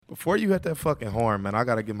before you hit that fucking horn, man, I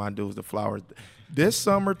got to give my dudes the flowers. This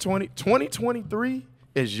summer, 2023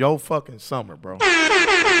 is your fucking summer, bro.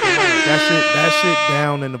 That shit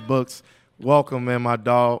down in the books. Welcome, man, my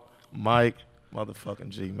dog, Mike motherfucking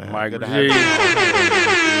G, man. Mike Good to G. have you on.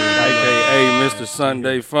 A.K.A. Mr.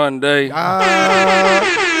 Sunday Funday.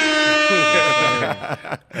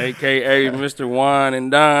 A.K.A. Mr. Wine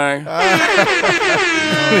and Dine.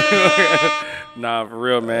 Nah, for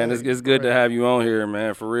real, man. It's good to have you on here,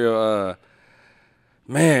 man. For real.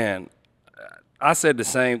 Man, I said the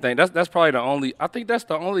same thing. That's probably the only – I think that's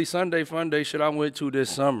the only Sunday Funday shit I went to this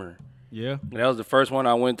summer. Yeah. That was the first one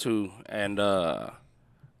I went to. And I'm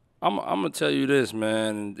going to tell you this,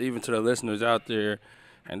 man, and even to the listeners out there,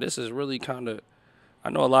 and this is really kind of –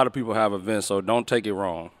 I know a lot of people have events, so don't take it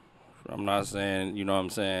wrong. I'm not saying, you know what I'm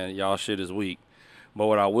saying, y'all shit is weak. But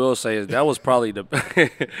what I will say is that was probably the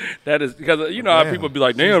 – that is – because you know how people be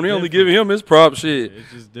like, damn, they only giving him his prop shit.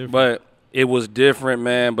 It's just different. But it was different,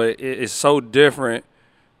 man. But it's so different,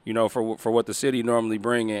 you know, for what the city normally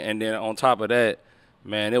bring in. And then on top of that,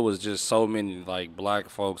 man, it was just so many, like, black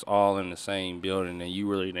folks all in the same building, and you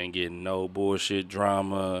really didn't get no bullshit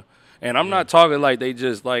drama. And I'm not talking like they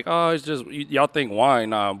just like, oh, it's just y'all think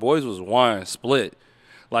wine. Nah, boys was wine split.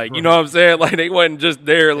 Like, you know what I'm saying? Like, they wasn't just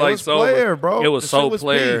there, like, so. Player, bro. It was so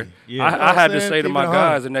player. Yeah. I had to say to my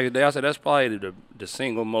guys the next day, I said, that's probably the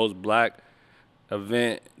single most black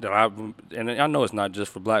event that and I know it's not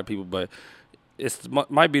just for black people, but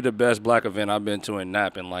might be the best black event I've been to in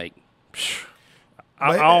Nap in, like,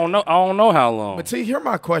 I don't know how long. But see, hear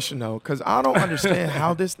my question, though, because I don't understand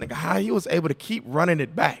how he was able to keep running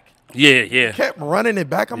it back. Yeah. He kept running it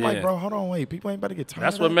back. I'm like, bro, hold on, wait. People ain't about to get tired.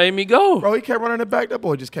 That's what made me go. Bro, he kept running it back. That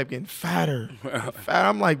boy just kept getting fatter.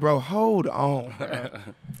 I'm like, bro, hold on.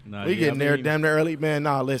 We getting there damn near early. Man,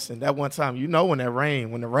 nah, listen. That one time, you know when the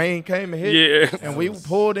rain came and hit, and we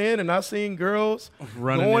pulled in, and I seen girls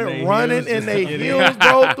running in their heels,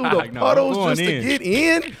 bro, through the puddles just to get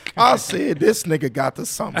in. I said, this nigga got the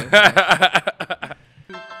summer.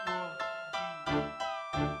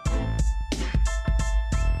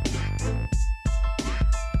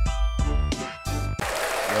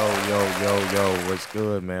 Yo, what's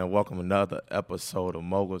good, man? Welcome to another episode of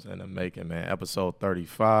Moguls in the Making, man. Episode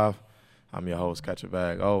 35. I'm your host, Catch a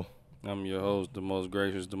Bag. Oh. I'm your host, the most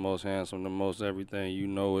gracious, the most handsome, the most everything. You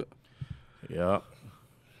know it. Yep.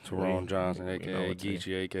 Tyrone Johnson, a.k.a.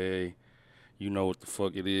 Geechee, a.k.a. You know what the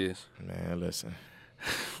fuck it is. Man, listen.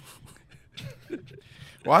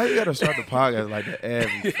 Why you gotta start the podcast like that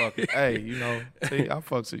every fucking – hey, you know, see, I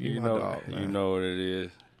fucks with you, my dog, man. You know what it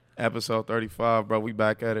is. Episode 35, bro. We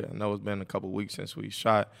back at it. I know it's been a couple weeks since we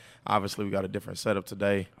shot. Obviously, we got a different setup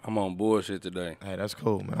today. I'm on bullshit today. Hey, that's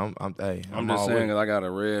cool, man. I'm just saying because I got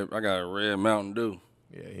a red Mountain Dew.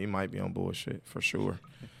 Yeah, he might be on bullshit for sure.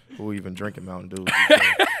 Who even drinking Mountain Dew?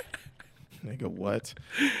 Nigga, what?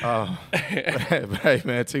 But hey,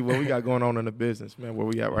 man, T, what we got going on in the business, man? Where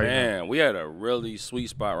we at right now? Man, we had a really sweet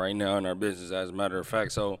spot right now in our business, as a matter of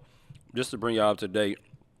fact. So, just to bring y'all up to date,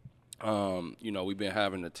 you know, we've been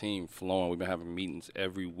having the team flowing. We've been having meetings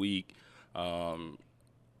every week,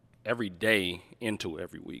 every day into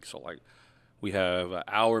every week. So, like, we have an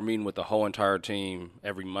hour meeting with the whole entire team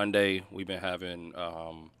every Monday. We've been having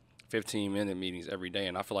 15-minute meetings every day,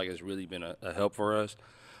 and I feel like it's really been a help for us.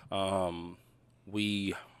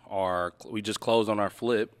 We just closed on our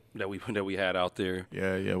flip that we had out there.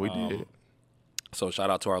 Yeah, we did. So shout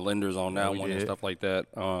out to our lenders on that one and stuff like that.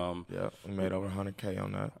 Yeah, we made over $100K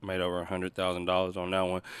on that. Made over $100,000 on that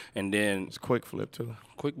one, and then it's quick flip too.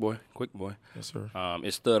 Quick boy. Yes, sir.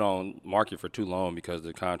 It stood on market for too long because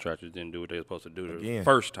the contractors didn't do what they were supposed to do the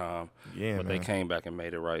first time. Yeah, but man. They came back and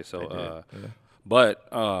made it right. So, yeah.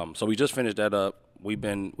 So we just finished that up. We've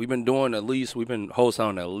been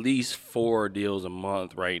wholesaling at least 4 deals a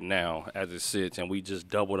month right now as it sits, and we just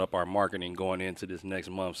doubled up our marketing going into this next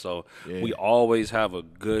month. So we always have a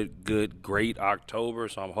great October.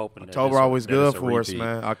 So I'm hoping October always good for us,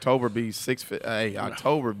 man. October be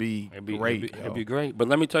October be great. It'd be great. But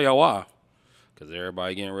let me tell y'all why. Because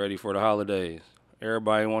everybody getting ready for the holidays.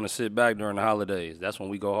 Everybody want to sit back during the holidays. That's when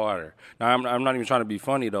we go harder. Now I'm not even trying to be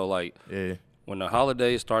funny though. Like when the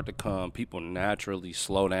holidays start to come, people naturally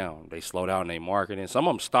slow down. They slow down in their marketing. Some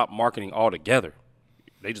of them stop marketing altogether.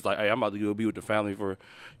 They just like, hey, I'm about to go be with the family for,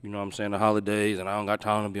 you know what I'm saying, the holidays, and I don't got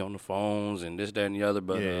time to be on the phones and this, that, and the other.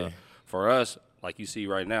 But for us, like you see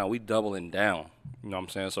right now, we doubling down. You know what I'm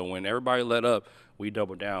saying? So when everybody let up, we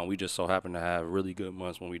double down. We just so happen to have really good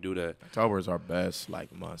months when we do that. October is our best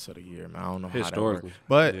months of the year, man. I don't know how historically, that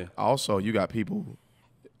works. But also, you got people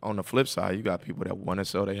on the flip side, you got people that want to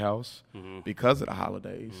sell their house because of the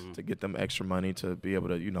holidays to get them extra money to be able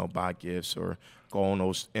to, you know, buy gifts or go on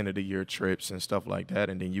those end-of-the-year trips and stuff like that.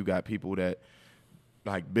 And then you got people that,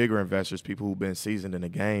 like bigger investors, people who've been seasoned in the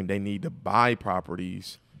game, they need to buy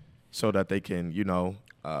properties so that they can,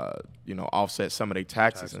 offset some of their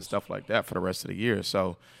taxes and stuff like that for the rest of the year.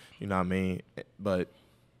 So, you know what I mean? But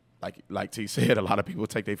like T said, a lot of people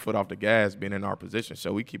take their foot off the gas being in our position.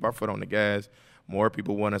 So we keep our foot on the gas. More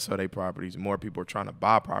people want to sell their properties. More people are trying to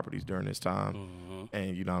buy properties during this time.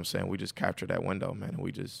 And, you know what I'm saying, we just capture that window, man. And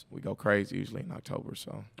we go crazy usually in October.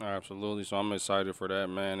 So absolutely. So I'm excited for that,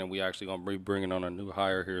 man. And we actually going to be bringing on a new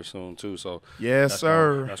hire here soon, too. So yes,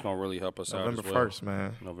 sir. That's going to really help us out as well. November 1st,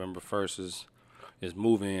 man. November 1st is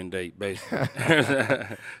move-in date, basically.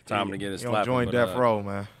 Time to get it slapped. Join Death Row,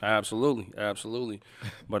 man. Absolutely.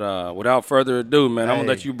 But without further ado, man, I'm going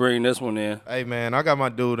to let you bring this one in. Hey, man, I got my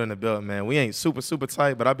dude in the building, man. We ain't super, super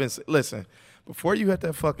tight, but listen, before you hit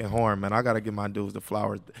that fucking horn, man, I got to give my dudes the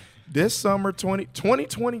flowers. This summer,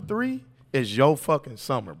 2023 is your fucking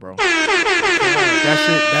summer, bro.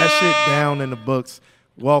 That shit down in the books.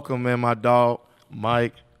 Welcome, man, my dog,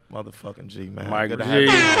 Mike. Motherfucking G, man. Mike G, a.k.a.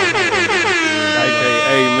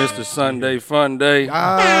 Mr. Sunday Funday,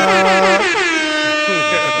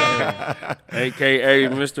 a.k.a.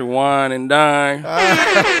 Mr. Wine and Dine.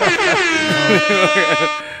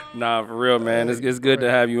 Nah, for real, man. It's good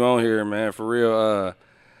to have you on here, man. For real,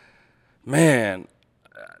 man.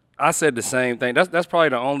 I said the same thing. That's probably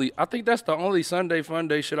the only. I think that's the only Sunday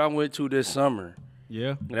Funday shit I went to this summer.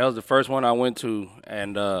 Yeah, that was the first one I went to,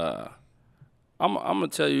 and I'm going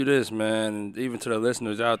to tell you this, man, and even to the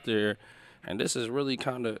listeners out there, and this is really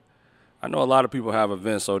kind of, I know a lot of people have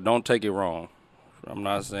events, so don't take it wrong. I'm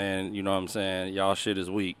not saying, you know what I'm saying, y'all shit is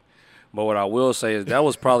weak. But what I will say is that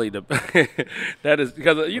was probably that is,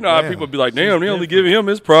 because you know how people be like, damn, they only giving him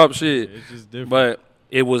his prop shit. It's just different. But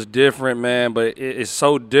it was different, man, but it's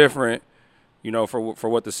so different, you know, for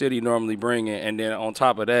what the city normally bring in. And then on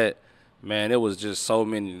top of that, man, it was just so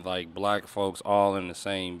many, like, black folks all in the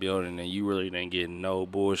same building, and you really didn't get no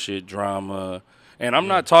bullshit drama. And I'm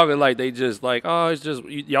not talking like they just, like, oh, it's just,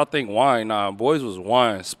 y'all think wine. Nah, boys was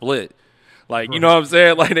wine split. Like, you know what I'm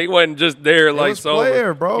saying? Like, they wasn't just there, like, so. It was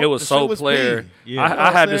player, bro. It was so player. Yeah.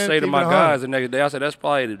 I had to say to my guys the next day, I said, that's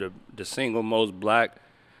probably the single most black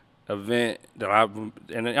event that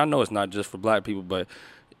and I know it's not just for black people, but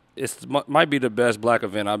might be the best black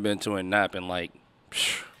event I've been to in Nap in, like,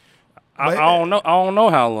 I don't know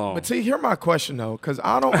how long. But see, hear my question though, because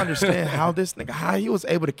I don't understand how he was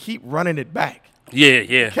able to keep running it back. Yeah.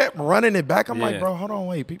 He kept running it back. I'm like, bro, hold on,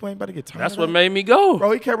 wait. People ain't about to get tired. That's what made me go.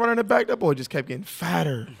 Bro, he kept running it back. That boy just kept getting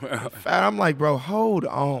fatter. I'm like, bro, hold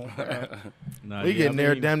on. We getting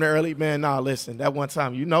there damn near early. Man, nah, listen. That one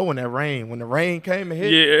time, you know when the rain came and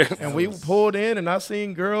hit. And we pulled in and I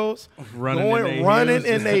seen girls running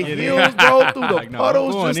in their heels, bro, through the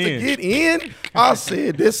puddles just to get in. I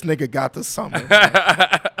said, this nigga got the summer.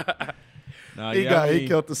 He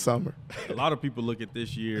killed the summer. A lot of people look at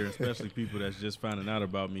this year, especially people that's just finding out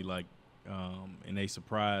about me, like, and they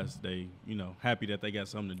surprised. They, you know, happy that they got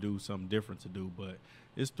something to do, something different to do. But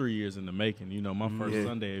it's 3 years in the making. You know, my first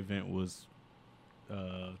Sunday event was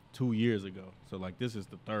 2 years ago. So, like, this is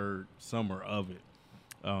the third summer of it.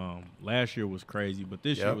 Last year was crazy, but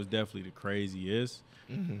this year was definitely the craziest.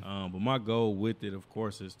 But my goal with it, of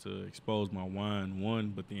course, is to expose my wine,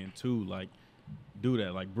 one, but then two, like, do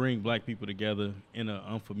that, like bring black people together in an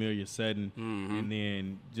unfamiliar setting, and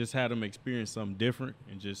then just have them experience something different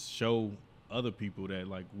and just show other people that,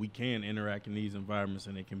 like, we can interact in these environments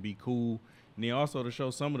and it can be cool. And then also to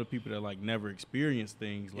show some of the people that, like, never experienced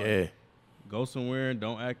things, like go somewhere and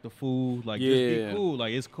don't act a fool, like just be cool.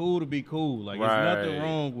 Like, it's cool to be cool. Like, there's nothing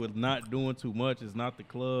wrong with not doing too much. It's not the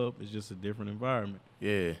club. It's just a different environment.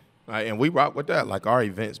 Yeah. And we rock with that. Like, our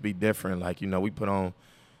events be different. Like, you know, we put on,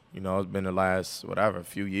 you know, it's been the last,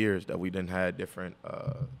 few years that we didn't have different,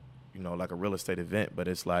 like a real estate event. But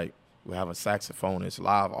it's like we have a saxophone. It's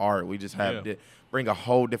live art. We just have bring a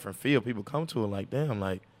whole different feel. People come to it like, damn,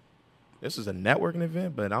 like, this is a networking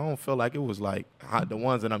event, but I don't feel like it was like the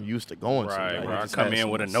ones that I'm used to going to. Right, like, I come in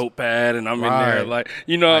with a notepad and I'm in there like,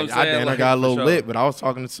 you know what I'm saying? I got a little lit, but I was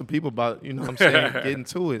talking to some people about, you know what I'm saying, getting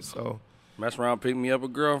to it. So mess around, pick me up a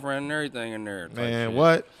girlfriend and everything in there. Man,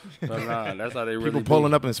 what? But nah, that's how they really people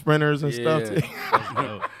pulling up in sprinters and stuff.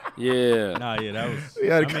 Yeah. Nah, yeah, that was. We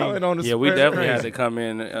had to come in on the sprinter. Yeah, we definitely had to come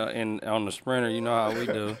in on the sprinter. You know how we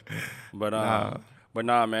do. But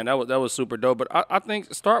nah, man, that was super dope. But I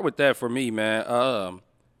think start with that for me, man.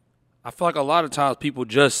 I feel like a lot of times people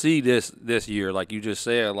just see this year, like you just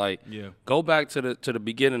said. Like, go back to the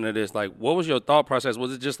beginning of this. Like, what was your thought process?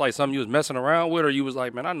 Was it just like something you was messing around with, or you was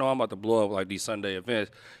like, man, I know I'm about to blow up like these Sunday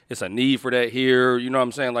events. It's a need for that here. You know what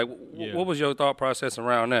I'm saying? Like, what was your thought process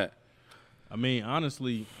around that? I mean,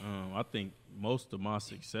 honestly, I think most of my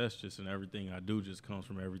success just in everything I do just comes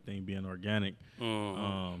from everything being organic.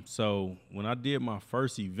 So when I did my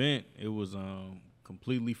first event, it was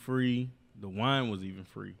completely free. The wine was even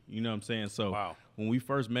free. You know what I'm saying? So when we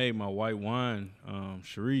first made my white wine,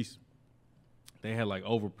 Sharice, they had like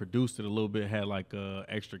overproduced it a little bit, had like a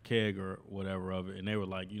extra keg or whatever of it. And they were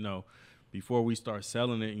like, you know, before we start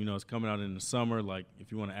selling it, you know, it's coming out in the summer. Like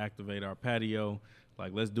if you want to activate our patio,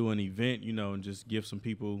 like let's do an event, you know, and just give some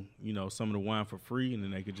people, you know, some of the wine for free. And then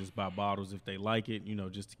they could just buy bottles if they like it, you know,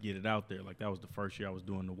 just to get it out there. Like that was the first year I was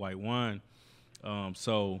doing the white wine.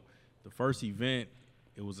 So the first event,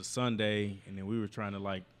 it was a Sunday, and then we were trying to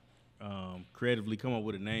like creatively come up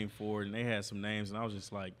with a name for it, and they had some names, and I was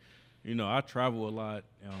just like, you know, I travel a lot,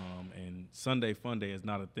 and Sunday Funday is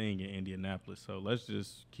not a thing in Indianapolis, so let's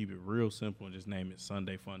just keep it real simple and just name it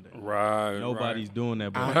Sunday Funday. Right. Nobody's doing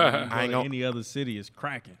that, but I ain't any other city is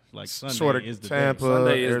cracking. Like Sunday is the Tampa, day.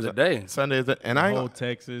 Sunday is the day. Sunday is the, and I ain't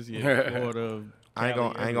Texas, Florida. I ain't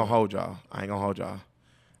gonna hold y'all.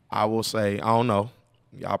 I will say, I don't know.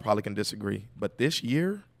 Y'all probably can disagree, but this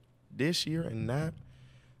year in Nap,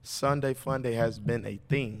 Sunday Funday has been a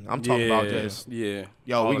thing. I'm talking about just yo,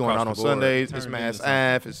 all we going out on Sundays. It's Mass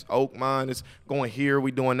Ave, it's Oakmont, it's going here.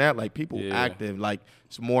 We doing that. Like people active. Like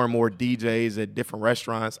it's more and more DJs at different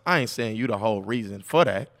restaurants. I ain't saying you the whole reason for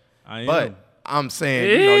that, but I'm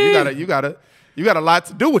saying you got a lot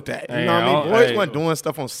to do with that. You know what I mean? Boys wasn't doing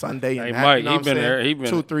stuff on Sunday and that. Mike, you know he been there. He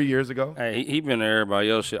been 2-3 years ago. Hey, he been to everybody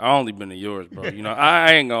else shit. I only been to yours, bro. You know,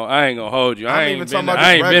 I ain't gonna hold you. I ain't been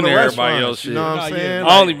to everybody else shit. You know what I'm saying?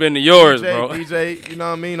 I only been to yours, bro. DJ, you know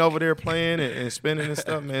what I mean? Over there playing and spinning and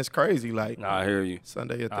stuff, man. It's crazy. Like, nah, I hear you.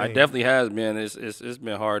 Sunday a thing. I definitely has been. It's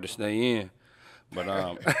been hard to stay in, but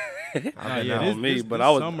this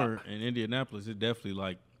summer in Indianapolis, it definitely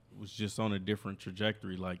like was just on a different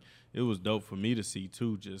trajectory. Like it was dope for me to see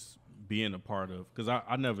too, just being a part of, because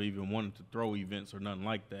I never even wanted to throw events or nothing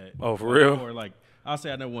like that. Oh, for real? Or like I'll say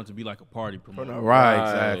I never wanted to be like a party promoter. Right,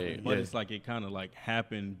 exactly. But it's like it kind of like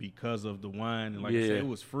happened because of the wine, and like I said, it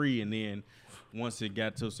was free. And then once it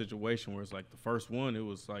got to a situation where it's like the first one, it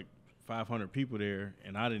was like 500 people there,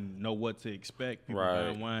 and I didn't know what to expect. People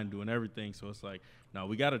buying wine, doing everything. So it's like, no,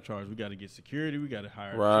 we got to charge. We got to get security. We got to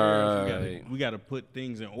hire sheriffs. We got to put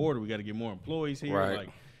things in order. We got to get more employees here. Like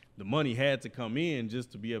the money had to come in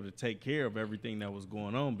just to be able to take care of everything that was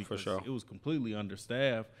going on, because it was completely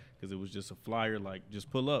understaffed, because it was just a flyer like,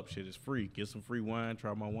 just pull up. Shit is free. Get some free wine.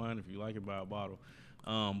 Try my wine. If you like it, buy a bottle.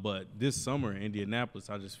 But this summer in Indianapolis,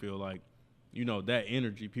 I just feel like, you know, that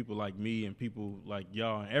energy, people like me and people like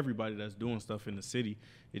y'all and everybody that's doing stuff in the city,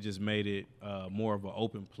 it just made it more of an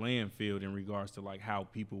open playing field in regards to like how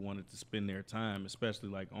people wanted to spend their time, especially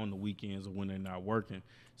like on the weekends or when they're not working.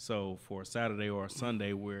 So for a Saturday or a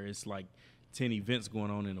Sunday where it's like 10 events going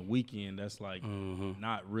on in a weekend, that's like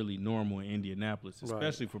not really normal in Indianapolis,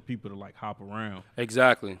 especially for people to like hop around.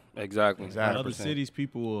 Exactly. In other cities,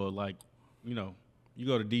 people will like, you know, you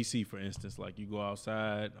go to D.C., for instance, like you go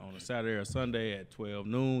outside on a Saturday or Sunday at 12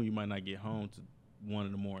 noon, you might not get home to 1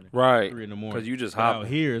 in the morning. 3 in the morning. Because you just hop. Out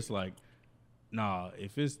here, it's like, nah,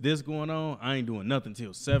 if it's this going on, I ain't doing nothing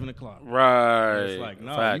till 7 o'clock. Right. It's like,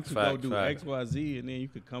 nah, you could go do X, Y, Z, and then you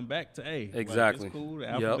could come back to A. Exactly. Like, it's cool. The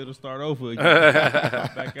alphabet will start over again.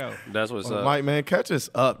 Back out. That's what's up. Mike, man, catch us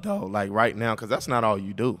up, though, like right now, because that's not all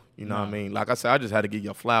you do. You know what I mean? Like I said, I just had to give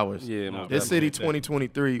you flowers. Yeah, this city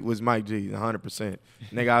 2023 was Mike G, 100%.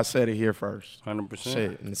 Nigga, I said it here first. 100%.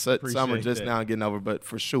 Shit. And summer just now getting over, but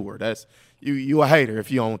for sure, that's you a hater if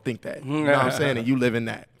you don't think that. You know what I'm saying? And you live in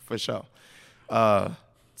that, for sure.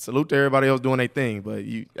 Salute to everybody else doing their thing, but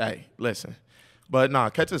hey, listen. But nah,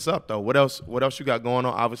 catch us up though. What else you got going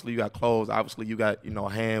on? Obviously you got clothes. Obviously you got, a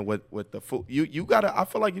hand with the food. You gotta, I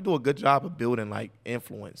feel like you do a good job of building like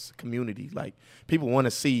influence, community. Like people want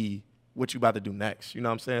to see what you about to do next. You know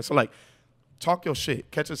what I'm saying? So like talk your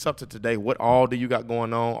shit. Catch us up to today. What all do you got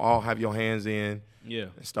going on? All have your hands in. Yeah.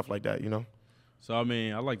 And stuff like that, So I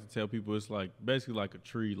mean, I like to tell people it's like basically like a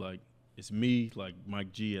tree, like it's me, like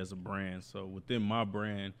Mike G as a brand. So within my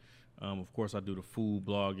brand, of course, I do the food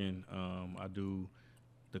blogging. I do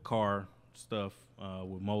the car stuff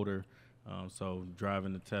with motor. So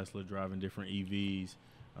driving the Tesla, driving different EVs.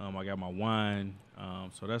 I got my wine.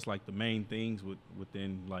 So that's like the main things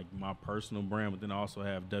within like my personal brand. But then I also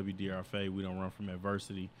have WDRFA. We don't run from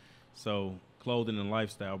adversity. So clothing and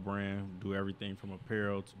lifestyle brand. Do everything from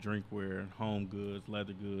apparel to drinkware, home goods,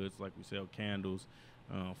 leather goods. Like we sell candles,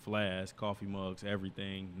 flasks, coffee mugs,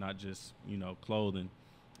 everything, not just, clothing.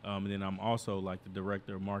 And then I'm also like the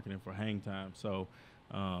director of marketing for Hang Time. So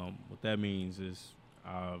what that means is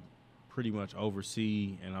I pretty much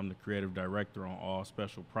oversee, and I'm the creative director on all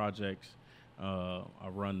special projects. I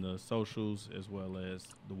run the socials as well as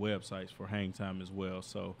the websites for Hang Time as well.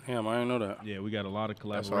 So damn, I didn't know that. Yeah, we got a lot of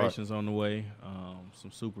collaborations on the way.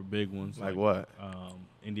 Some super big ones. Like what?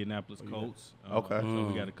 Indianapolis Colts. Okay. So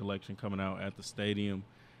we got a collection coming out at the stadium.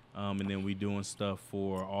 And then we doing stuff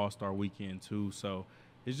for All-Star Weekend too. So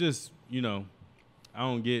it's just, I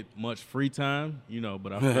don't get much free time,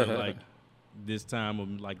 but I feel like this time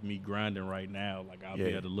of like me grinding right now, like I'll be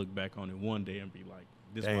able to look back on it one day and be like,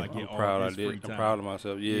 this is why I get all this free time. I'm proud of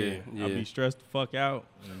myself. Yeah. I'll be stressed the fuck out,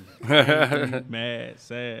 angry, mad,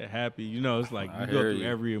 sad, happy. It's like you go through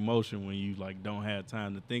every emotion when you like don't have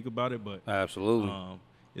time to think about it. But absolutely,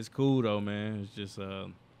 it's cool though, man. It's just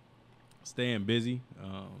staying busy,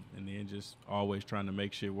 and then just always trying to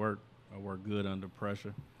make shit work. I work good under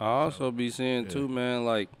pressure. I also be seeing too, man,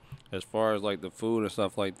 like as far as like the food and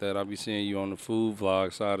stuff like that, I'll be seeing you on the food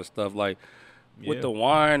vlog side of stuff, like with the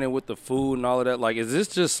wine and with the food and all of that. Like, is this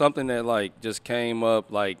just something that like just came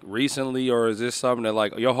up like recently, or is this something that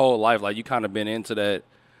like your whole life, like you kind of been into that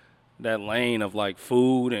lane of like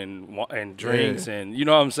food and drinks and you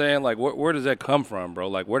know what I'm saying? Like, where does that come from, bro?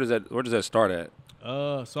 Like, where does that start at?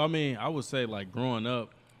 So I mean, I would say like growing up,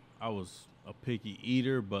 I was a picky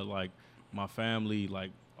eater, but like my family, like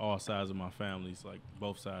all sides of my families, like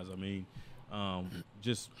both sides, I mean,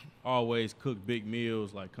 just always cook big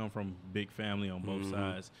meals, like come from big family on both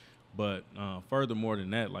sides. But furthermore than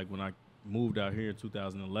that, like when I moved out here in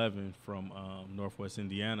 2011 from Northwest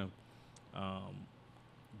Indiana,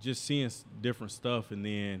 just seeing different stuff. And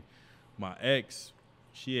then my ex,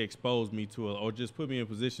 she exposed me to or just put me in a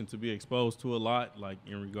position to be exposed to a lot, like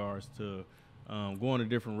in regards to going to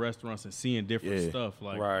different restaurants and seeing different stuff.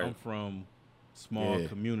 Like I'm from small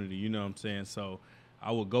community, you know what I'm saying? So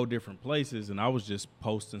I would go different places, and I was just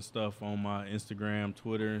posting stuff on my Instagram,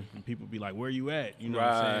 Twitter, and people be like, where you at? You know what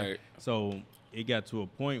I'm saying? So it got to a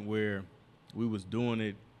point where we was doing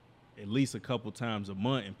it at least a couple times a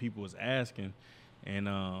month, and people was asking, and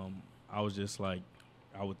I was just like,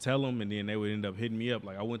 I would tell them, and then they would end up hitting me up.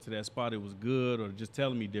 Like, I went to that spot, it was good, or just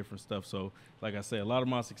telling me different stuff. So, like I said, a lot of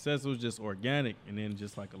my success was just organic, and then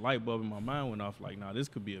just like a light bulb in my mind went off, like, nah, this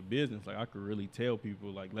could be a business. Like, I could really tell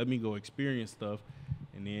people, like, let me go experience stuff,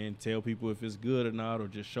 and then tell people if it's good or not, or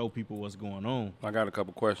just show people what's going on. I got a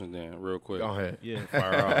couple questions then, real quick. Go ahead. Yeah.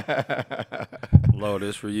 Fire off. Lo,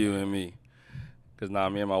 this for you and me. Because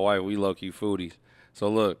me and my wife, we low-key foodies. So,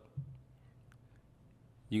 look.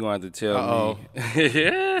 You gonna have to tell me.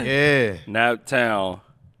 Yeah. Naptown.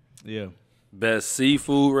 Yeah. Best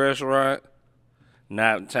seafood restaurant.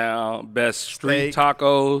 Naptown. Best street Steak.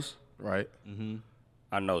 Tacos. Right. Mm-hmm.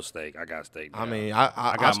 I know steak. I got steak down. I mean,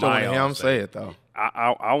 I still want to hear him say it though.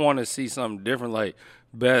 I want to see something different, like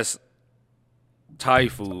best Thai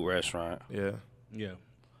food restaurant. Yeah. Yeah.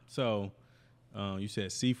 So, you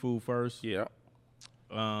said seafood first? Yeah.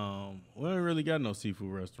 We ain't really got no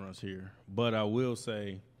seafood restaurants here, but I will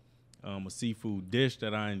say a seafood dish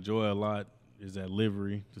that I enjoy a lot is at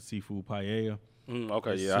Livery, the seafood paella.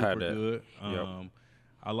 Okay, it's I had that. Good.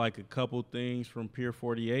 I like a couple things from Pier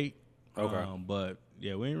 48. Okay. But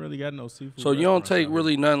yeah, we ain't really got no seafood. So you don't take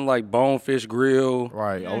really nothing like Bonefish Grill,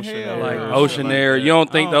 right? Oceanair, like Oceanair. You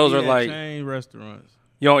don't think those are like chain restaurants?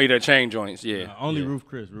 You don't eat at chain joints, only Roof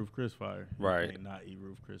Chris. Roof Chris fire. Right. You can't not eat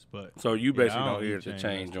Roof Chris, but so you basically don't eat at the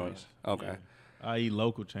chain joints. Okay. Yeah. I eat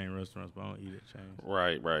local chain restaurants, but I don't eat at chains.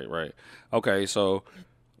 Right. Okay, so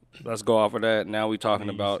let's go off of that. Now we're talking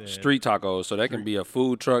about street tacos. So that can be a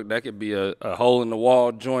food truck. That could be a hole in the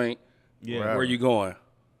wall joint. Yeah. Where you going?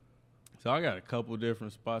 So I got a couple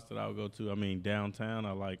different spots that I'll go to. I mean, downtown,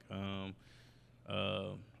 I like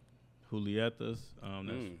Julietta's.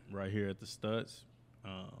 That's right here at the Stutz.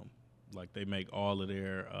 Like they make all of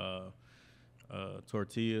their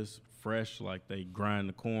tortillas fresh, like they grind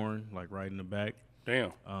the corn, like right in the back.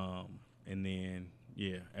 Damn. And then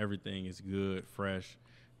everything is good, fresh.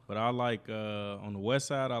 But I like on the west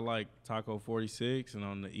side, I like Taco 46, and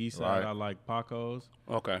on the east side, I like Paco's.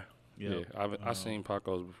 Okay. Yep. Yeah, I've seen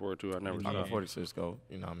Paco's before too. I never tried. Taco 46 go.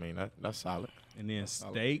 You know what I mean? That's solid. And then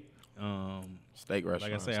steak. Steak restaurant.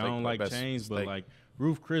 Like I say, I don't like chains, but like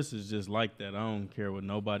Roof Chris is just like that. I don't care what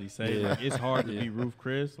nobody say. Yeah. Like, it's hard to be Roof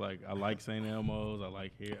Chris. Like, I like St. Elmo's. I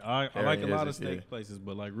like here. I like a lot of steak places,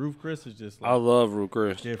 but like Roof Chris is just like. I love Roof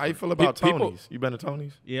Chris. Different. How you feel about Tony's? You been to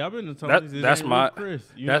Tony's? Yeah, I've been to Tony's. That's my Roof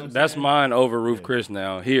Chris. that's mine over Roof Chris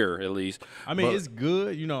now, here at least. I mean, it's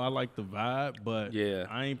good. You know, I like the vibe, but yeah.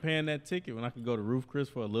 I ain't paying that ticket when I could go to Roof Chris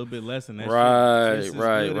for a little bit less than that. Right.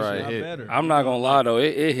 I'm not gonna lie though,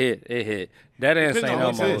 it hit. That ain't St.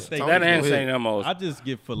 Elmo's. That ain't St. Elmo's. I just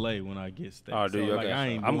get filet when I get steak. Oh, do you? So, like,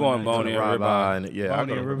 okay. I'm going bone-in ribeye. Yeah, I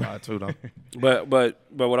go to ribeye too though. But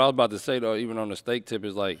what I was about to say though, even on the steak tip,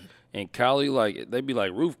 is like in Cali, like they be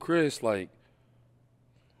like Roof Chris, like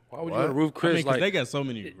why would you go to Roof Chris? I mean, like they got so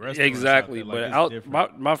many restaurants. Exactly, out there, like,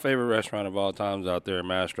 but my favorite restaurant of all times out there,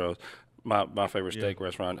 Mastro's. My favorite steak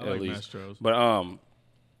restaurant I at like least. Mastro's. But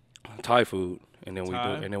Thai food, and then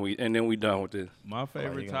Thai? we done with this. My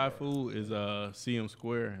favorite Thai food is CM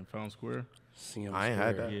Square in Fountain Square. I ain't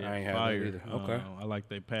had that. Yeah, I ain't had fire. that either. Okay. I like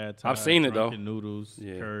their pad Thai. I've seen it though. Noodles,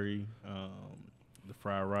 curry, the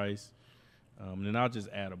fried rice. And then I'll just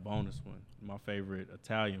add a bonus one. My favorite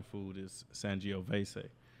Italian food is Sangiovese.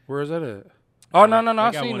 Where is that at? Oh no!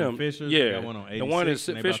 I've seen them. Fishers, yeah, got one on 86, the one in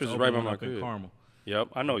Fishers is right by my crib. Carmel. Yep,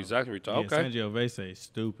 I know exactly what you're talking. Okay. Sangiovese is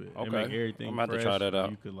stupid. Okay. They make everything I'm about fresh. to try that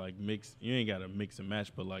out. You could like mix. You ain't got to mix and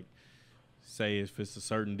match, but like, say if it's a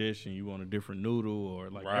certain dish and you want a different noodle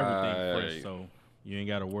or like everything fresh, so you ain't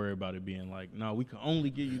got to worry about it being like, no, we can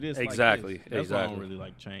only give you this. Exactly. Like this. That's why I don't really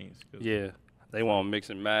like chains. Yeah. They want to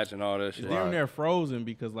mix and match and all that shit. They're in there frozen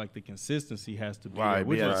because like the consistency has to be there,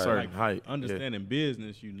 which be at is a certain like, height. Understanding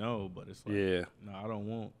business, you know, but it's like, no, I don't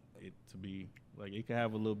want it to be like it can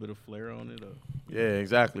have a little bit of flair on it. Or, yeah,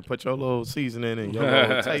 exactly. Put your little seasoning and your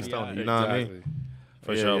little taste on it. You know what I mean?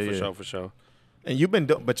 For sure. And you've been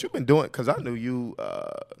doing, because I knew you've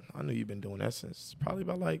been doing that since probably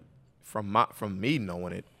about like from me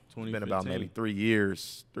knowing it. It's been about maybe 3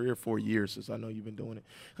 or 4 years since I know you've been doing it.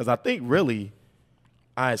 Because I think really,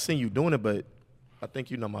 I had seen you doing it, but I think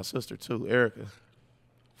you know my sister too, Erica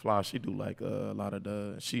Fly. She do like a lot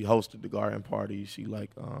of she hosted the garden party. She like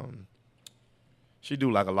she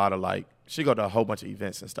do like a lot of like, she go to a whole bunch of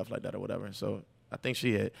events and stuff like that or whatever. So I think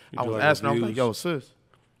she had, I was asking her, I was like, yo, sis,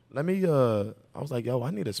 let me, I was like, yo,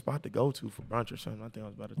 I need a spot to go to for brunch or something. I think I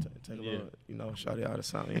was about to take a little, you know, shout it out or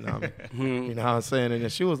something, you know what I mean? You know what I'm saying? And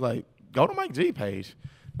then she was like, go to Mike G page.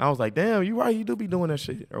 And I was like, damn, you right, you do be doing that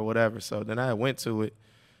shit or whatever. So then I went to it.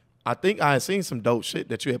 I think I had seen some dope shit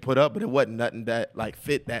that you had put up, but it wasn't nothing that like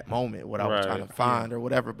fit that moment, what I was trying to find or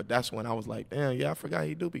whatever. But that's when I was like, damn, yeah, I forgot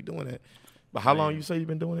he do be doing that. But how long you say you've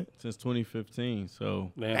been doing it? Since 2015.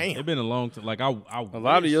 So it's been a long time. Like a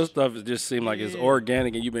lot of your stuff just seemed like it's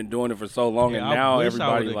organic, and you've been doing it for so long, and now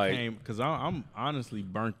everybody like. Because I'm honestly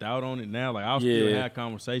burnt out on it now. Like I'll still have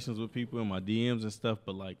conversations with people in my DMs and stuff,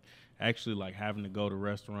 but like actually like having to go to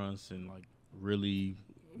restaurants and like really,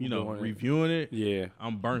 you know, reviewing it. Yeah,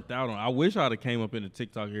 I'm burnt out on. I wish I'd have came up in the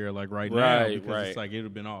TikTok era like now because it's like it would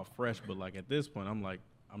have been all fresh. But like at this point, I'm like.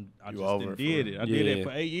 I just did it. I did it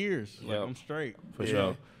for 8 years. Like I'm straight. For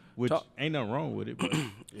sure. Which ain't nothing wrong with it. But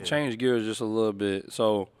change gears just a little bit.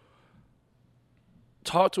 So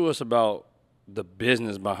talk to us about the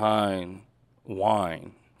business behind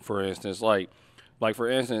wine, for instance. Like for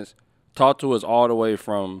instance, talk to us all the way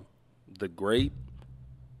from the grape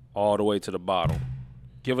all the way to the bottle.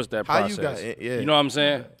 Give us that process. How you got it? Yeah. You know what I'm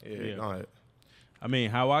saying? Yeah. Go ahead. I mean,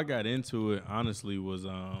 how I got into it, honestly, was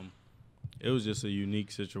it was just a unique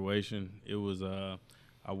situation. It was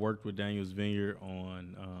I worked with Daniel's Vineyard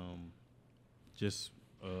on just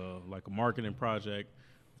like a marketing project,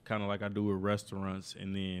 kind of like I do with restaurants,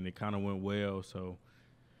 and then it kind of went well. So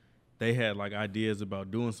they had like ideas about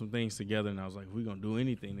doing some things together, and I was like, if we're gonna do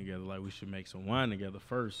anything together, like we should make some wine together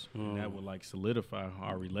first, and that would like solidify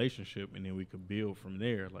our relationship, and then we could build from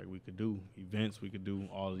there. Like we could do events, we could do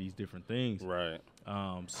all of these different things. Right.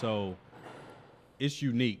 So it's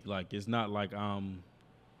unique. Like it's not like I'm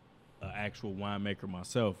an actual winemaker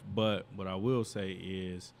myself, but what I will say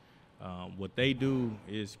is what they do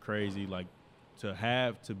is crazy. Like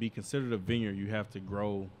to be considered a vineyard, you have to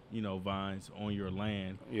grow, you know, vines on your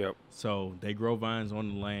land. Yep. So they grow vines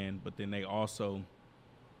on the land, but then they also,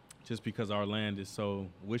 just because our land is so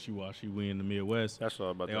wishy-washy, we in the Midwest. That's all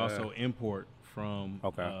about that. They also import from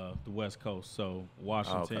the West Coast, so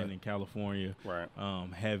Washington and California,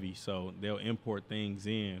 heavy. So they'll import things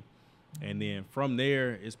in, and then from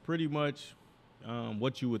there, it's pretty much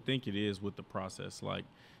what you would think it is with the process. Like,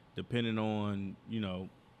 depending on, you know,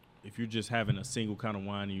 if you're just having a single kind of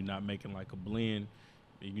wine and you're not making like a blend,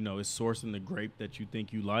 you know, it's sourcing the grape that you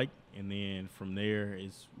think you like, and then from there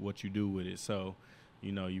is what you do with it. So,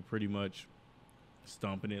 you know, you pretty much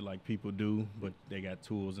stumping it like people do, but they got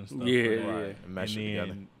tools and stuff. Yeah, right. And mesh it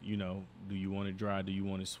together. You know, do you want it dry? Do you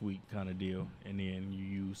want it sweet? Kind of deal. And then you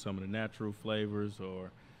use some of the natural flavors,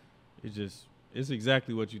 or it's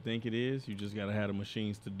exactly what you think it is. You just gotta have the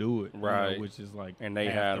machines to do it, right? You know, which is like and they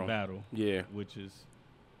half had the them. battle, yeah. Which is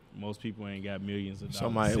most people ain't got millions of dollars. So,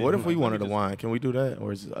 Mike, what if we wanted a wine? Can we do that,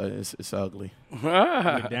 or is it's ugly?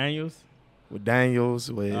 With Daniels. With Daniels,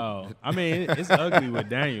 I mean, it's ugly with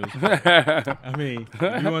Daniels. I mean,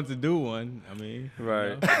 if you want to do one, I mean, right.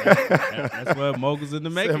 You know, that's what moguls in the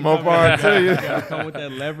making. More power to you. You gotta come with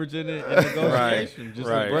that leverage in it, in negotiation. Right. Just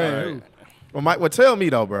right. like brand new. Well, Mike, tell me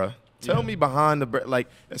though, bro. Tell me behind like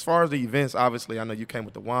as far as the events. Obviously, I know you came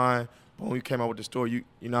with the wine, but when you came out with the store, you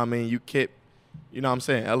know what I mean. You kept, you know what I'm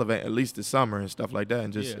saying, elevate at least the summer and stuff like that,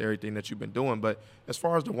 and just everything that you've been doing. But as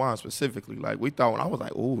far as the wine specifically, like we thought, I was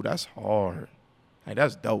like, ooh, that's hard. Like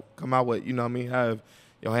that's dope. Come out with, you know what I mean, have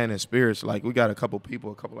your hand in spirits. Like we got a couple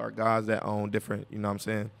of our guys that own different, you know what I'm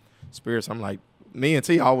saying, spirits. I'm like, me and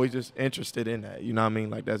T always just interested in that. You know what I mean?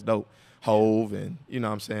 Like that's dope. Hove and, you know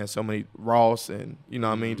what I'm saying, so many Ross and, you know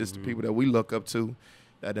what I mean, just the people that we look up to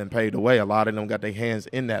that done paved the way. A lot of them got their hands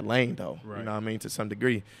in that lane though, right. You know what I mean, to some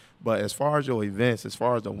degree. But as far as your events, as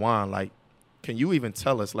far as the wine, like, can you even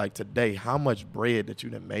tell us, like today, how much bread that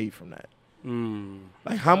you done made from that?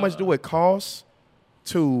 Like how much do it cost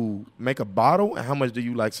to make a bottle, and how much do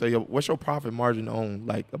you like say, what's your profit margin on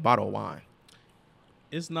like a bottle of wine?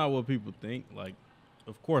 It's not what people think. Like,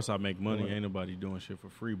 of course I make money. Ain't nobody doing shit for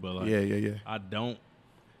free, but like, yeah. I don't.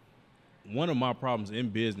 One of my problems in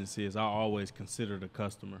business is I always consider the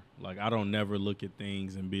customer. Like, I don't never look at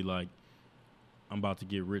things and be like, I'm about to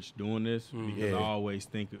get rich doing this, because I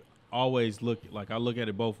always look at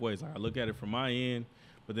it both ways. Like, I look at it from my end,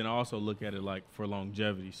 but then I also look at it like for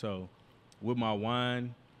longevity. So with my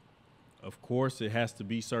wine, of course, it has to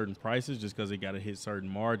be certain prices just because it got to hit certain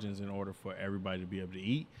margins in order for everybody to be able to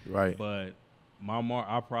eat. Right. But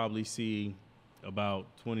I probably see about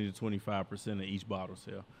 20 to 25% of each bottle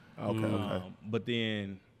sale. Okay. But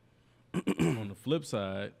then on the flip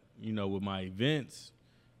side, you know, with my events,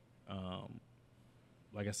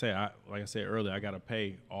 like I said earlier, I got to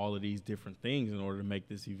pay all of these different things in order to make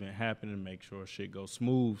this event happen and make sure shit goes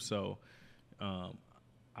smooth. So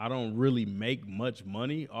I don't really make much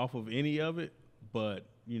money off of any of it, but,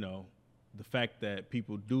 you know, the fact that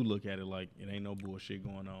people do look at it like it ain't no bullshit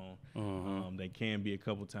going on. They can be a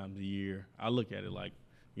couple times a year. I look at it like,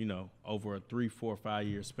 you know, over a 3, 4, 5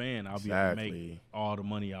 year span, I'll be able to make all the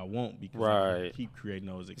money I want because I can keep creating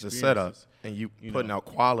those experiences. It's a setup, and you putting out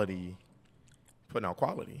quality. You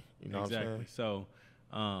know what I'm saying? So,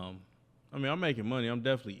 I mean, I'm making money. I'm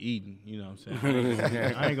definitely eating. You know what I'm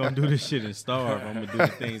saying? I ain't gonna do this shit and starve. I'm gonna do the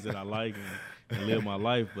things that I like and live my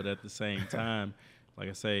life. But at the same time, like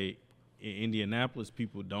I say, in Indianapolis,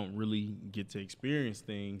 people don't really get to experience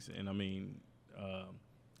things. And I mean,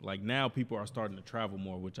 like now people are starting to travel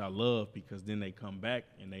more, which I love, because then they come back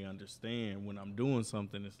and they understand when I'm doing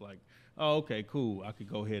something. It's like, oh, okay, cool. I could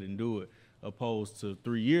go ahead and do it. Opposed to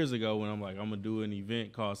 3 years ago when I'm like, I'm gonna do an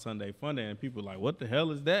event called Sunday Funday, and people are like, what the hell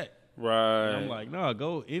is that? Right. And I'm like, no,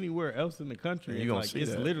 go anywhere else in the country. You like,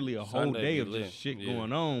 it's literally a whole day of just shit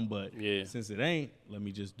going on. But since it ain't, let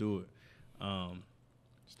me just do it.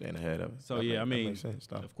 Staying ahead of it. So I mean,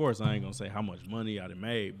 of course, I ain't gonna say how much money I done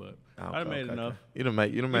made, but I done made enough. You done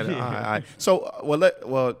made it. All right.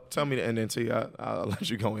 So, tell me, and then T, I'll let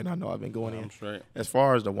you go in. I know I've been going in. Straight. As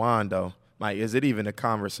far as the wine though, like, is it even a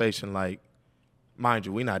conversation? Like, mind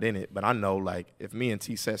you, we not in it, but I know, like, if me and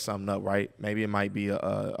T set something up, right, maybe it might be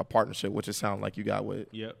a partnership, which it sounds like you got with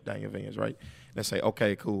Daniel Vineyards, right? And say,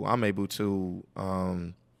 okay, cool, I'm able to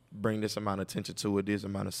bring this amount of attention to it, this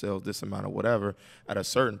amount of sales, this amount of whatever. At a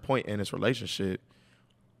certain point in this relationship,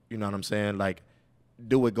 you know what I'm saying? Like,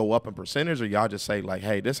 do it go up in percentage, or y'all just say, like,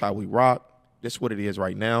 hey, this how we rock, this what it is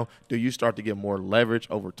right now? Do you start to get more leverage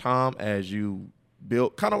over time as you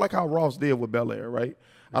build, kind of like how Ross did with Bel Air, right?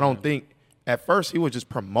 I don't think, at first he was just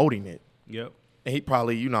promoting it. Yep. And he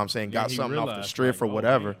probably, you know what I'm saying, got something off the strip or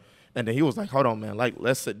whatever. And then he was like, hold on, man, like,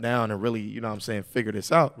 let's sit down and really, you know what I'm saying, figure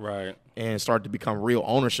this out. Right. And start to become real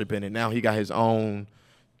ownership in it. Now he got his own,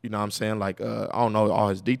 you know what I'm saying, like, I don't know all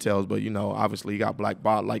his details, but, you know, obviously he got Black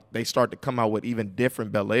Bot. Like, they start to come out with even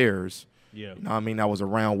different Bel Airs. Yeah. You know what I mean? That was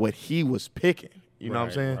around what he was picking. You know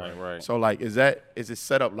what I'm saying? Right. So, like, is it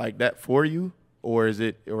set up like that for you? Or is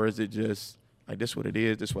it just, like, this what it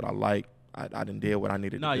is, this what I like, I done did what I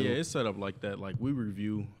needed to do? Nah, yeah, it's set up like that. Like, we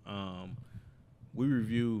review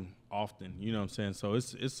often, you know what I'm saying? So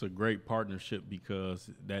it's a great partnership because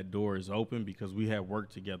that door is open because we have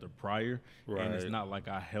worked together prior. Right. And it's not like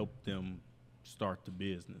I helped them start the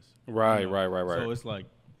business. Right. So it's like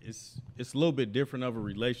it's a little bit different of a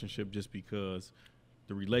relationship just because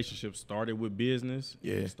the relationship started with business.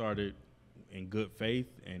 Yeah. It started in good faith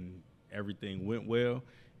and everything went well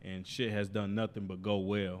and shit has done nothing but go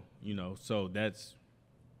well, So that's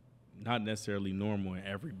not necessarily normal in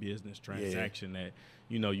every business transaction that,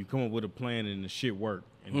 you come up with a plan and the shit work.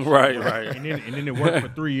 And Right. And then it worked for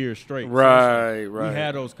 3 years straight. Right. We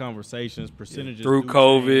had those conversations, percentages through do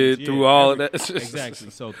COVID, change. through all of that. Exactly.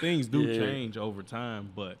 So things do change over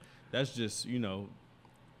time, but that's just,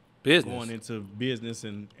 business. going into business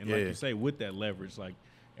and like you say, with that leverage, like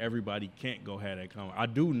everybody can't go have that conversation. I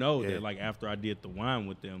do know that like after I did the wine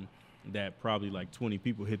with them, that probably like 20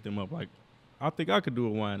 people hit them up like, I think I could do a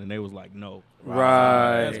wine, and they was like, no.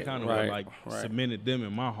 Right. So that's kind of what like cemented them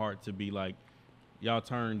in my heart to be like, y'all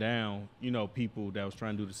turned down, people that was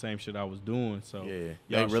trying to do the same shit I was doing. So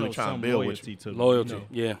y'all really show trying some to build loyalty to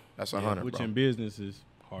loyalty. That's 100, which bro. in business is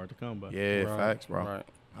hard to come by. Yeah, facts, bro. Right.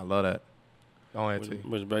 I love that. Go ahead, T.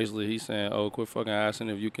 Which basically he's saying, quit fucking asking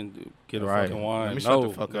if you can get a Right. fucking wine. Let me no, shut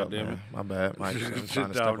the fuck up, man. My bad, Mike. I'm trying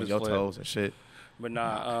to step on your toes and shit. But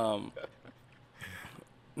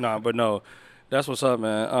but no, that's what's up,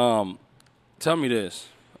 man. Tell me this.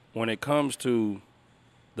 When it comes to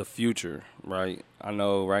the future, right? I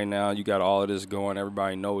know right now you got all of this going.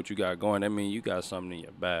 Everybody know what you got going. That means you got something in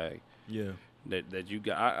your bag. Yeah. That you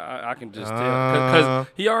got, I can just tell, because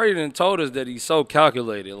he already done told us that he's so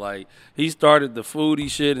calculated. Like he started the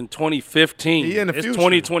foodie shit in 2015. He in the it's future.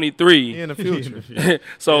 2023. He in the future.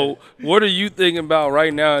 So what are you thinking about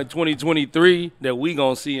right now in 2023 that we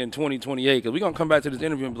gonna see in 2028? Because we gonna come back to this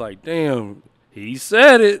interview and be like, damn, he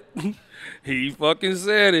said it. He fucking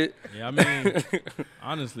said it. Yeah, I mean,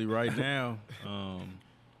 honestly, right now,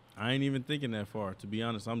 I ain't even thinking that far. To be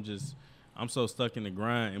honest, I'm so stuck in the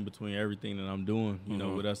grind in between everything that I'm doing,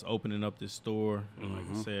 with us opening up this store, and like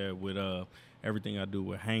I said, with everything I do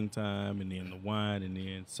with Hang Time and then the wine and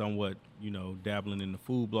then somewhat, dabbling in the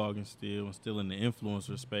food blogging still in the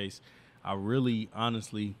influencer space. I really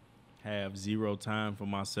honestly have zero time for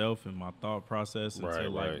myself and my thought process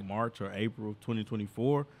until like March or April of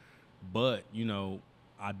 2024. But,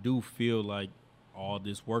 I do feel like all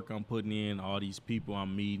this work I'm putting in, all these people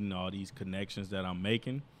I'm meeting, all these connections that I'm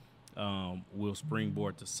making, will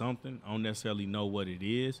springboard to something. I don't necessarily know what it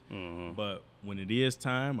is, but when it is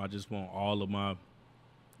time, I just want all of my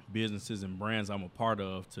businesses and brands I'm a part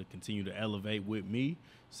of to continue to elevate with me,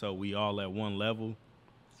 so we all at one level.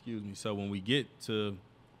 So when we get to,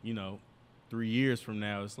 3 years from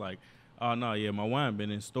now, it's like, oh no, my wine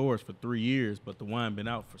been in stores for 3 years, but the wine been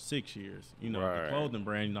out for 6 years. The clothing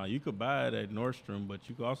brand, you could buy it at Nordstrom, but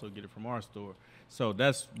you could also get it from our store. So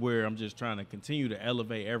that's where I'm just trying to continue to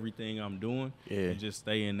elevate everything I'm doing and just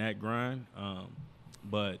stay in that grind.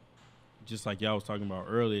 But just like y'all was talking about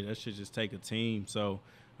earlier, that should just take a team. So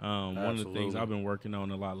one of the things I've been working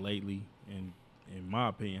on a lot lately, and in my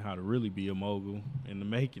opinion, how to really be a mogul in the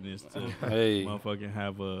making is to motherfucking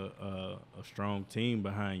have a strong team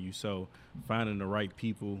behind you. So finding the right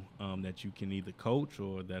people that you can either coach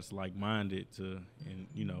or that's like-minded to,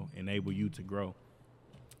 enable you to grow.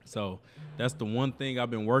 So that's the one thing I've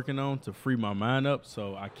been working on to free my mind up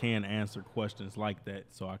so I can answer questions like that,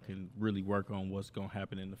 so I can really work on what's going to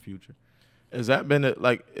happen in the future. Has that been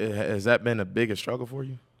the biggest struggle for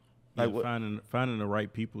you? Like finding the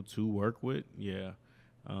right people to work with,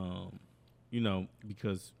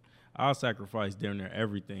 because I'll sacrifice damn near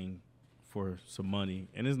everything for some money,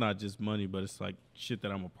 and it's not just money, but it's like shit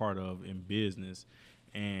that I'm a part of in business,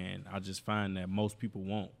 and I just find that most people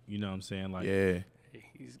won't. You know what I'm saying? Like,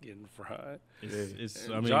 he's getting fried.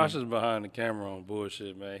 Josh is behind the camera on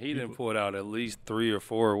bullshit, man. He done pulled out at least 3 or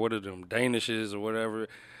 4. What are them Danishes or whatever?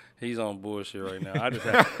 He's on bullshit right now.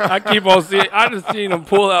 I keep on seeing. I just seen him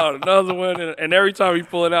pull out another one, and every time he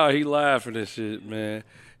pull it out, he laughing and shit, man.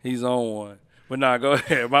 He's on one. But nah, go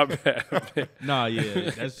ahead. My bad.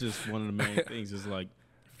 That's just one of the main things. Is like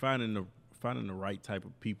finding the right type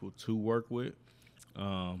of people to work with.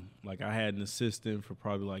 Like I had an assistant for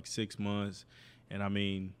probably like 6 months, and I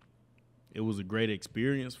mean, it was a great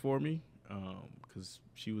experience for me because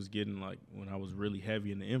she was getting like, when I was really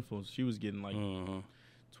heavy in the influence, she was getting like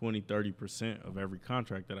 20-30% of every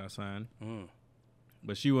contract that I signed.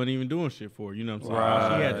 But she wasn't even doing shit for her, you know what I'm saying?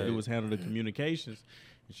 All she had to do was handle the communications,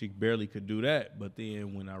 and she barely could do that. But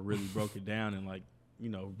then when I really broke it down and like,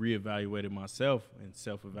 reevaluated myself and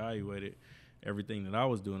self-evaluated everything that I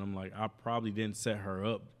was doing, I'm like, I probably didn't set her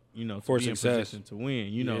up, to for be success, in position to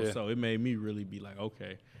win, so it made me really be like,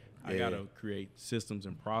 okay, I got to create systems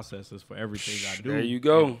and processes for everything I do. There you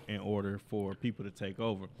go. In order for people to take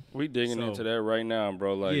over. We digging into that right now,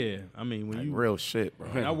 bro. Like, yeah, I mean, when you real shit, bro.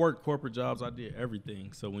 When I worked corporate jobs, I did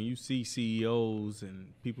everything. So when you see CEOs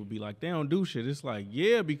and people be like, they don't do shit, it's like,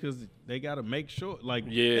 yeah, because they got to make sure, like,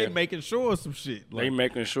 they making sure of some shit. Like, they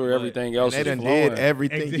making sure everything else is flowing. They done did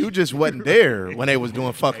everything. You just wasn't there when they was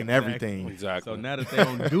doing fucking everything. Exactly. So now that they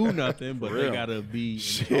don't do nothing, but they got to be in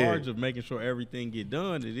charge of making sure everything get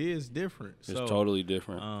done, it is different. It's totally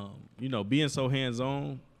different. You know, being so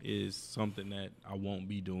hands-on is something that I won't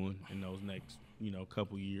be doing in those next,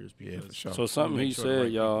 couple years. Because for sure. So something he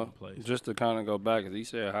said, y'all, just to kind of go back, because he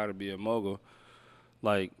said how to be a mogul,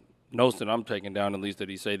 like notes that I'm taking down, at least that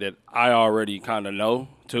he said that I already kind of know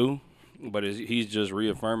too, but he's just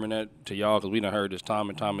reaffirming that to y'all because we done heard this time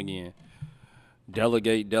and time again.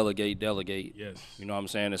 Delegate, delegate, delegate. Yes. You know what I'm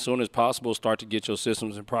saying? As soon as possible, start to get your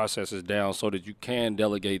systems and processes down so that you can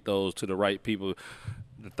delegate those to the right people.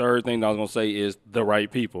 The third thing I was going to say is the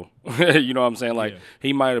right people. You know what I'm saying? Like,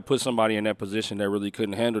 he might have put somebody in that position that really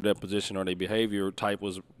couldn't handle that position, or their behavior type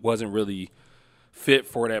wasn't really fit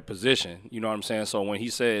for that position. You know what I'm saying? So when he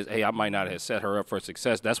says, hey, I might not have set her up for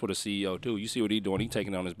success, that's what a CEO do. You see what he's doing. He's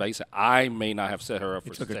taking it on his base. I may not have set her up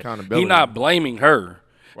for success. Accountability. He's not blaming her.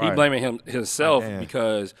 Right. He blaming himself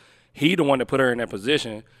because he the one that put her in that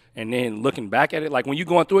position. And then looking back at it, like when you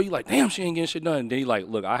going through it, you like, damn, she ain't getting shit done. And then you like,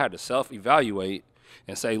 look, I had to self-evaluate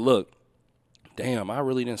and say, look, damn, I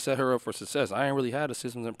really didn't set her up for success. I ain't really had the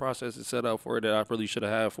systems and processes set up for her that I really should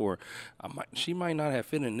have had for her. She might not have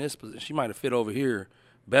fit in this position. She might have fit over here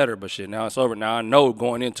better, but shit, now it's over. Now I know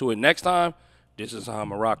going into it next time, this is how I'm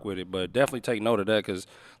going to rock with it. But definitely take note of that because,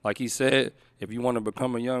 like he said, if you want to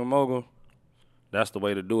become a young mogul, that's the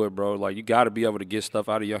way to do it, bro. Like, you got to be able to get stuff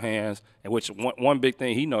out of your hands. And which one big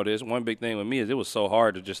thing he noticed, one big thing with me is it was so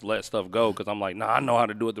hard to just let stuff go because I'm like, nah, I know how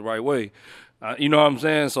to do it the right way. You know what I'm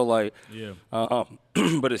saying? So, like,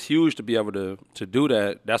 but it's huge to be able to do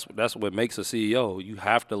that. That's what makes a CEO. You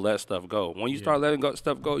have to let stuff go. When you start letting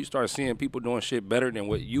stuff go, you start seeing people doing shit better than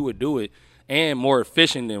what you would do it and more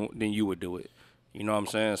efficient than you would do it. You know what I'm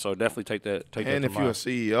saying? So definitely take that and if you're a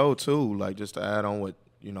CEO, too, like, just to add on what,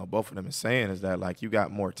 both of them is saying is that, like, you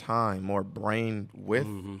got more time, more brain width,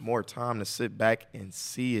 more time to sit back and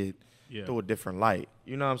see it through a different light.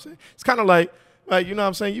 You know what I'm saying? It's kind of like, you know what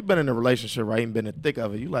I'm saying? You've been in a relationship, right, and been in the thick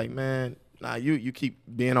of it. You like, man, you keep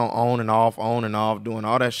being on and off, doing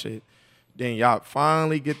all that shit. Then y'all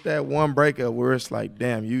finally get that one breakup where it's like,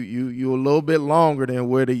 damn, you a little bit longer than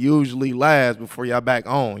where they usually last before y'all back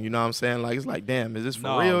on. You know what I'm saying? Like, it's like, damn, is this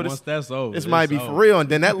for real? Once that's over, this might be for real. And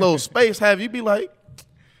then that little space have you be like,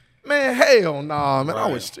 man, hell nah, man. Right.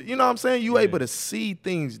 I was, you know what I'm saying? You able to see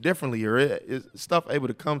things differently, or is stuff able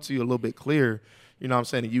to come to you a little bit clearer. You know what I'm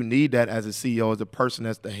saying? And you need that as a CEO, as a person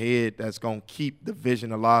that's the head that's going to keep the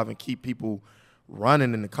vision alive and keep people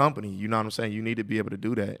running in the company. You know what I'm saying? You need to be able to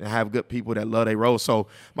do that and have good people that love their role. So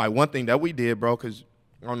my one thing that we did, bro, because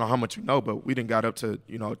I don't know how much you know, but we done got up to,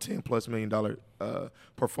 $10+ million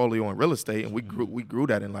portfolio in real estate, and we grew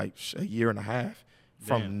that in like a year and a half.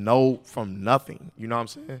 From nothing. You know what I'm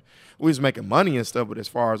saying? We was making money and stuff, but as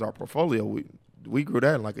far as our portfolio, we grew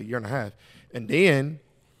that in like a year and a half. And then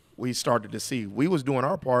we started to see we was doing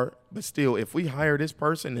our part, but still, if we hire this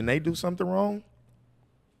person and they do something wrong,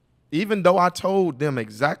 even though I told them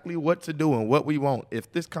exactly what to do and what we want,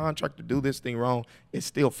 if this contractor do this thing wrong, it's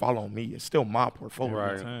still follow me. It's still my portfolio.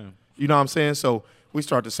 Right. You know what I'm saying? So we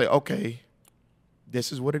start to say, okay,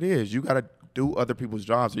 this is what it is. You got to do other people's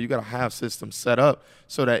jobs, or you got to have systems set up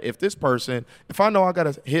so that if I know I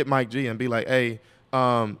got to hit Mike G and be like, hey,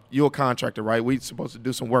 you're a contractor, right? We supposed to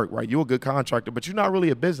do some work, right? You're a good contractor, but you're not really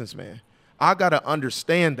a businessman. I got to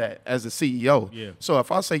understand that as a CEO. Yeah. So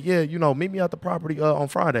if I say, meet me at the property on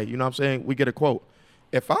Friday, you know what I'm saying? We get a quote.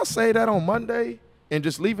 If I say that on Monday and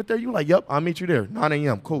just leave it there, you like, yep, I'll meet you there, 9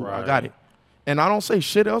 a.m. Cool, right. I got it. And I don't say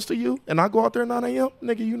shit else to you, and I go out there at 9 a.m.,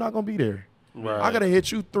 nigga, you're not going to be there. Right. I got to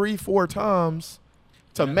hit you 3-4 times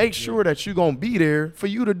to make sure that you're going to be there for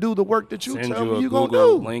you to do the work that you tell me you're going to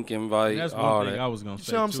do. Link invite. That's one thing I was going to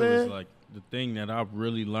say, too, is like the thing that I've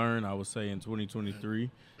really learned, I would say, in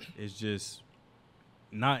 2023 is just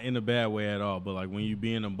not in a bad way at all, but like when you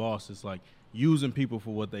being a boss, it's like using people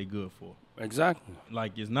for what they good for. Exactly.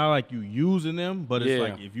 Like, it's not like you using them, but it's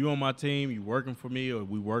like if you on my team, you working for me, or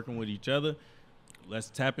we working with each other, let's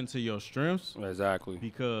tap into your strengths. Exactly.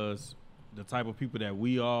 Because the type of people that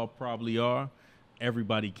we all probably are,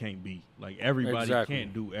 everybody can't be. Like, everybody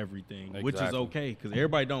can't do everything, which is okay, because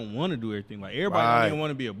everybody don't want to do everything. Like, everybody don't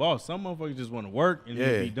want to be a boss. Some motherfuckers just want to work and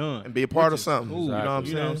be done. And be a part of something. Cool. You know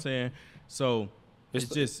what I'm saying? So It's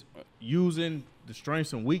just using the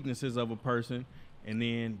strengths and weaknesses of a person, and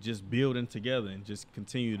then just building together and just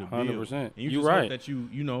continue to build. 100%. And you just hope that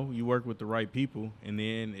you work with the right people, and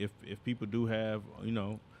then if people do have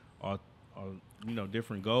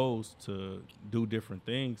different goals to do different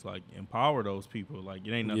things, like empower those people. Like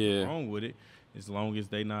it ain't nothing wrong with it, as long as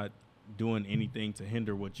they not doing anything to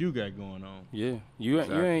hinder what you got going on. Yeah, you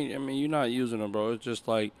ain't. I mean, you're not using them, bro. It's just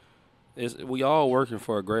like we all working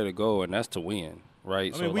for a greater goal, and that's to win.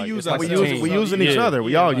 Right, I mean, we using each other.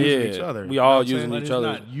 We all using each other. We all using each other.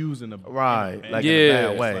 Not using in a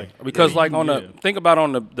bad way. Because think about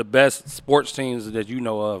on the best sports teams that you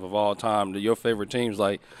know of all time. Your favorite teams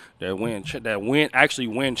that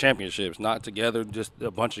win championships, not together, just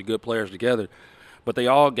a bunch of good players together, but they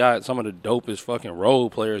all got some of the dopest fucking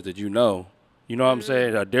role players that you know. You know what I'm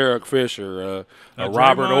saying? A Derek Fisher, a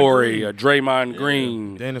Robert Ory, a Draymond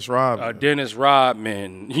Green, Dennis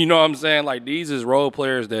Rodman. You know what I'm saying? Like, these is role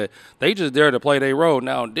players that they just there to play their role.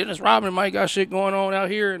 Now, Dennis Rodman might got shit going on out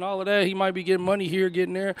here and all of that. He might be getting money here,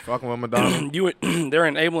 getting there. Fucking with Madonna. They're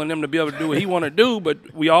enabling them to be able to do what he want to do,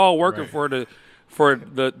 but we all working for the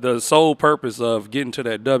sole purpose of getting to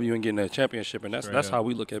that W and getting that championship, and that's how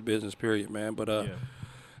we look at business, period, man. But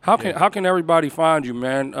how can everybody find you,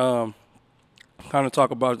 man? Kind of talk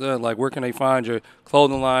about that, like where can they find your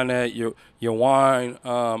clothing line at, your wine,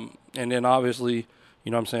 and then obviously, you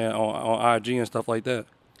know what I'm saying, on IG and stuff like that.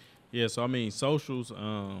 Yeah, so I mean socials,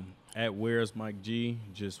 at Where's Mike G,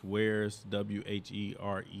 just Where's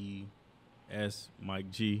WHERES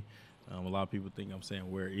Mike G. A lot of people think I'm saying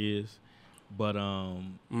Where Is, but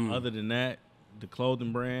other than that, the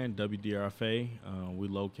clothing brand WDRFA, we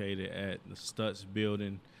located at the Stutz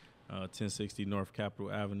Building, 1060 North Capitol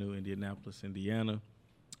Avenue, Indianapolis, Indiana.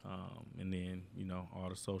 And then, all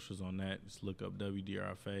the socials on that. Just look up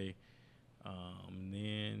WDRFA. And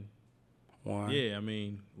then, wine. Yeah, I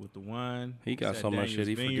mean, with the wine. He got so much shit,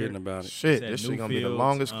 he forgetting about it. Shit, this shit going to be the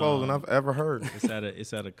longest closing I've ever heard.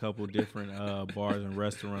 It's at a couple different bars and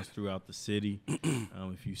restaurants throughout the city.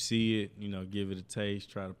 If you see it, give it a taste.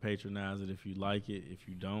 Try to patronize it if you like it. If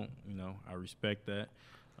you don't, I respect that.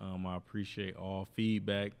 I appreciate all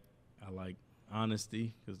feedback. I like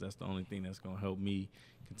honesty because that's the only thing that's going to help me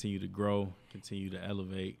continue to grow, continue to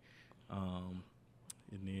elevate.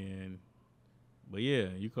 But yeah,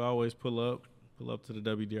 you can always pull up to the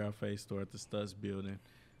WDRFA store at the Stutz Building.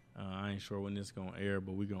 I ain't sure when this is going to air,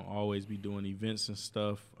 but we're going to always be doing events and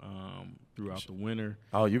stuff throughout the winter.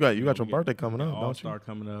 Oh, you got your birthday coming up, don't you? All-Star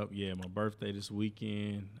coming up. Yeah, my birthday this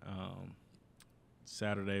weekend.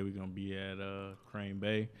 Saturday, we're going to be at Crane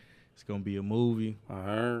Bay. It's going to be a movie. I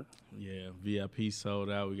heard. Yeah, VIP sold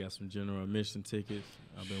out. We got some general admission tickets.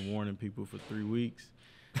 I've been warning people for 3 weeks.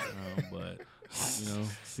 But,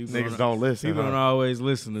 people niggas don't listen. People don't always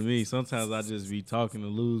listen to me. Sometimes I just be talking to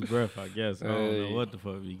lose breath, I guess. I don't know what the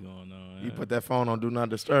fuck be going on. You put that phone on Do Not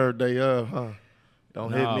Disturb day of, huh?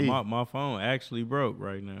 Don't hit me. My phone actually broke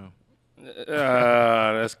right now.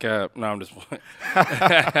 That's cap. No, I'm just playing.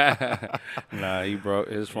 Nah, he broke.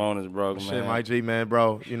 His phone is broke, man. Shit, Mike G, man,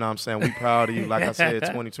 bro. You know what I'm saying? We proud of you. Like I said,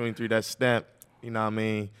 2023, that stamp. You know what I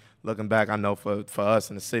mean? Looking back, I know for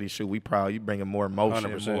us in the city, shoot, we proud. You bringing more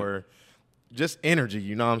emotion, 100%. more just energy,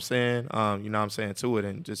 you know what I'm saying? To it,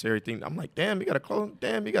 and just everything. I'm like, damn, you got a clone.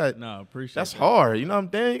 Damn, you got. No, appreciate that's that. hard. You know what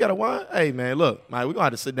I'm saying? You got a wine. Hey, man, look, Mike, we're going to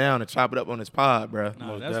have to sit down and chop it up on this pod, bro.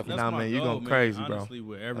 No, that's my goal, you're going crazy, bro. Honestly,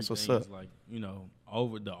 with everything, is like,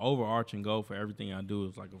 over the overarching goal for everything I do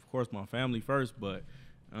is, like, of course, my family first, but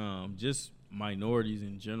just minorities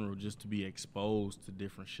in general, just to be exposed to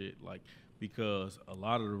different shit. Like, because a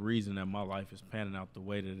lot of the reason that my life is panning out the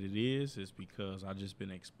way that it is because I just been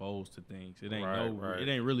exposed to things. It ain't It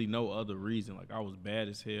ain't really no other reason. Like, I was bad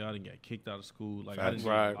as hell. I didn't get kicked out of school. Like, I didn't do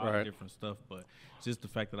a lot of different stuff. But just the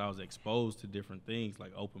fact that I was exposed to different things,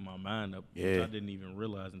 like, opened my mind up, which I didn't even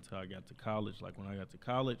realize until I got to college. Like, when I got to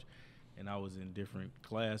college and I was in different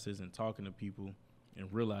classes and talking to people and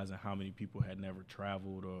realizing how many people had never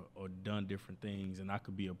traveled or done different things, and I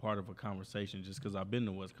could be a part of a conversation just because I've been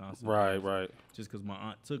to Wisconsin. Right. Just because my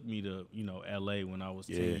aunt took me to, L.A. when I was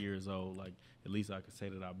 10 years old. Like, at least I could say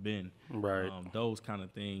that I've been. Right. Those kind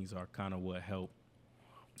of things are kind of what helped,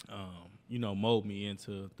 mold me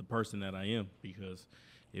into the person that I am, because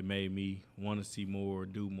it made me want to see more,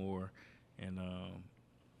 do more. And,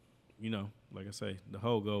 like I say, the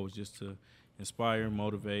whole goal was just to inspire,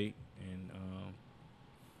 motivate, and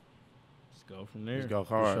go from there. Just go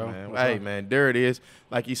hard, man. Hey, man, there it is.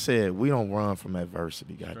 Like you said, we don't run from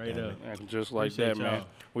adversity, Straight up. And just like that, man.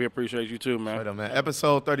 We appreciate you too, man. Straight up, man.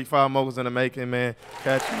 Episode 35, Moguls in the Making, man.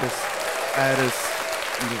 Catch us, add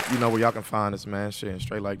us. You know where y'all can find us, man. Shit,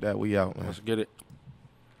 straight like that. We out, man. Let's get it.